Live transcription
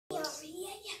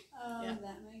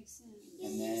that makes sense.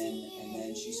 And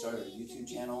then she started a YouTube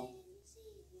channel.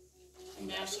 And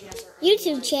now she has her own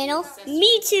YouTube channel.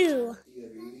 Me too. You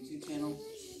have your YouTube channel?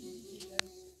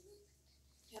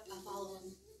 Yep, I follow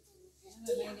him. I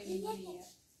haven't made any money yet.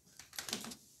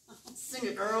 Sing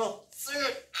it, girl. Sing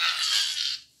it.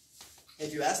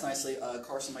 If you ask nicely,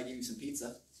 Carson might give you some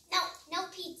pizza. No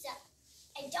pizza.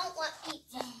 I don't want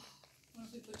pizza. What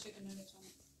if we put chicken nuggets on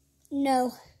it?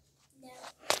 No.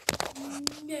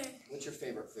 No. What's your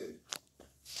favorite food?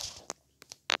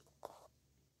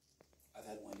 I've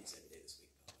had Wendy's every day this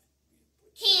week, by the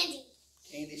way. Candy.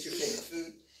 Candy's your favorite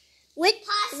food?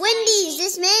 Wendy's,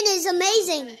 this man is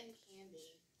amazing. And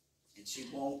candy. And she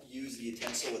won't use the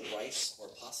utensil with rice or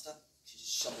pasta. She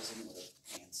just shovels it in with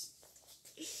her hands.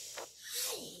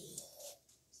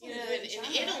 You know, in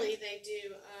Italy they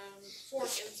do fork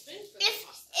and spoon for the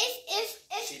pasta.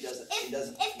 She doesn't. If there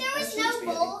was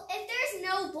if there's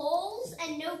no bowls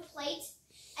and no plates,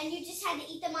 and you just had to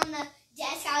eat them on the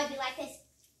desk, I would be like this.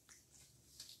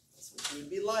 That's what she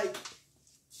would be like.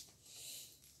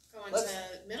 Going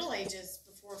to Middle Ages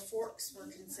before forks were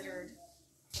considered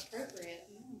appropriate.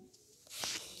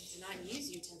 You did not use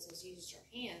utensils, you used your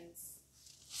hands.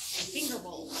 And finger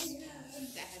bowls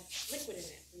that had liquid in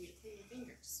it for you to clean your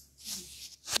fingers.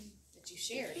 That you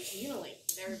shared communally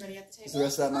with everybody at the table. Is the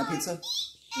rest of that my pizza?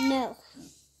 No.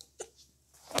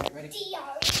 You ready?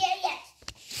 Yeah.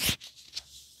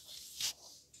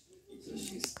 So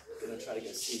she's going to try to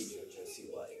go see JoJo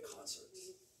Siwa in concert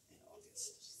in August.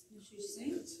 Did she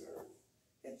sing? That's her.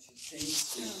 Yeah, she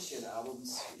sings. She has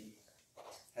albums. She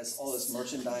has all this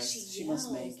merchandise. She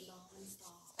must make.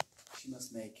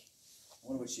 I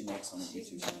wonder what she makes on the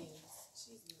YouTube channel.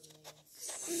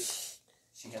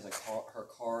 She has a car. Her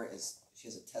car is. She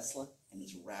has a Tesla, and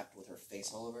it's wrapped with her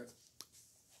face all over it.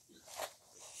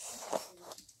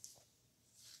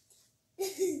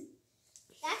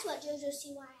 That's what JoJo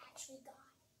Siwa actually got.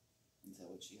 Is that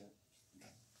what she got?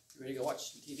 Okay. You ready to go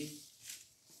watch some TV?